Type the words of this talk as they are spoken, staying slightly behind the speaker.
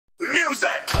music.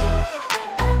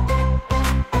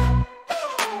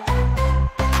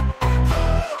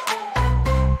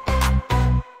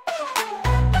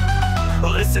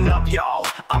 Listen up, y'all,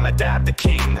 I'm Ahdab the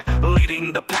king,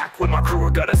 leading the pack with my crew. We're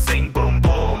gonna sing boom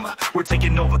boom. We're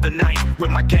taking over the night with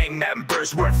my gang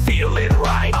members. We're feeling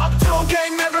right. ABDUL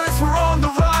gang members, we're on the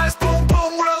rise. Boom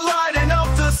boom, we're lighting up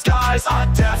the skies.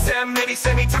 Ahdab and Minnie,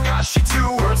 Takashi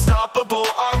too. We're unstoppable.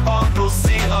 Our bond will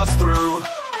see us through.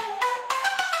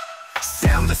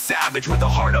 Sam the savage with a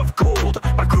heart of gold.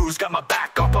 My crew's got my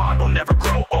back, our bond will never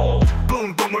grow old.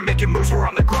 Boom boom, we're making moves, we're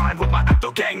on the grind. With my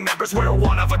ABDUL gang members, we're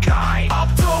one of a kind.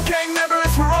 ABDUL gang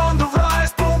members, we're on the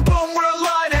rise. Boom boom, we're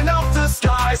lighting up the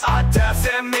skies. Ahdab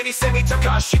and Minnie,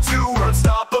 Takashi too. We're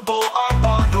unstoppable, our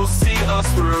bond will see us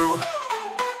through.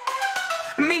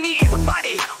 Minnie with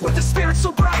mighty, with the spirit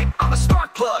so bright. I'm a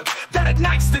spark plug that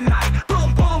ignites the night.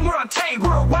 Boom boom, we're untamed,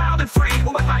 we're wild and free.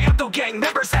 With my ABDUL gang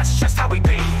members, that's just how we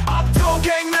be. ABDUL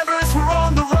gang members, we're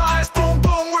on the rise. Boom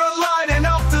boom, we're lighting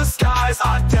up the skies.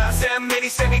 Ahdab and Minnie,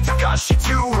 Takashi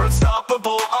too. We're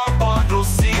unstoppable, our bond will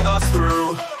see us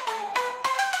through.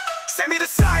 Sammy the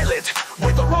silent,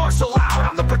 with a roar so loud.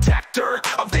 I'm the protector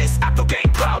of this ABDUL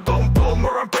gang proud. Boom boom,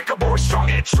 we're unbreakable, we're strong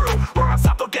and true. We're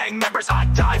unstoppable gang members,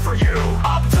 I'd die for you.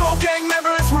 ABDUL gang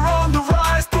members, we're on the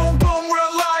rise. Boom boom,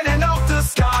 we're lighting up the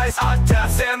skies.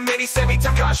 Ahdab and Minnie,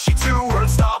 Takashi too. We're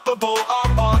unstoppable,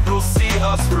 our bond will see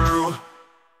us through.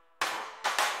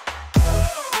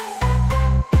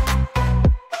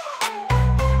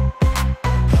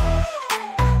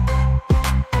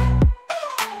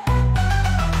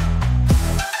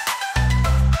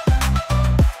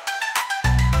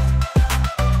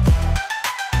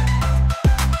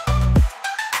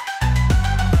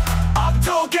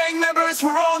 Gang members, we're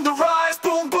on the rise.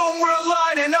 Boom boom, we're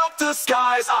lighting up the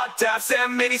skies. Ahdab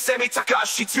and Minnie,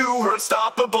 Takashi too. We're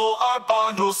unstoppable, our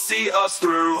bond will see us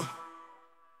through.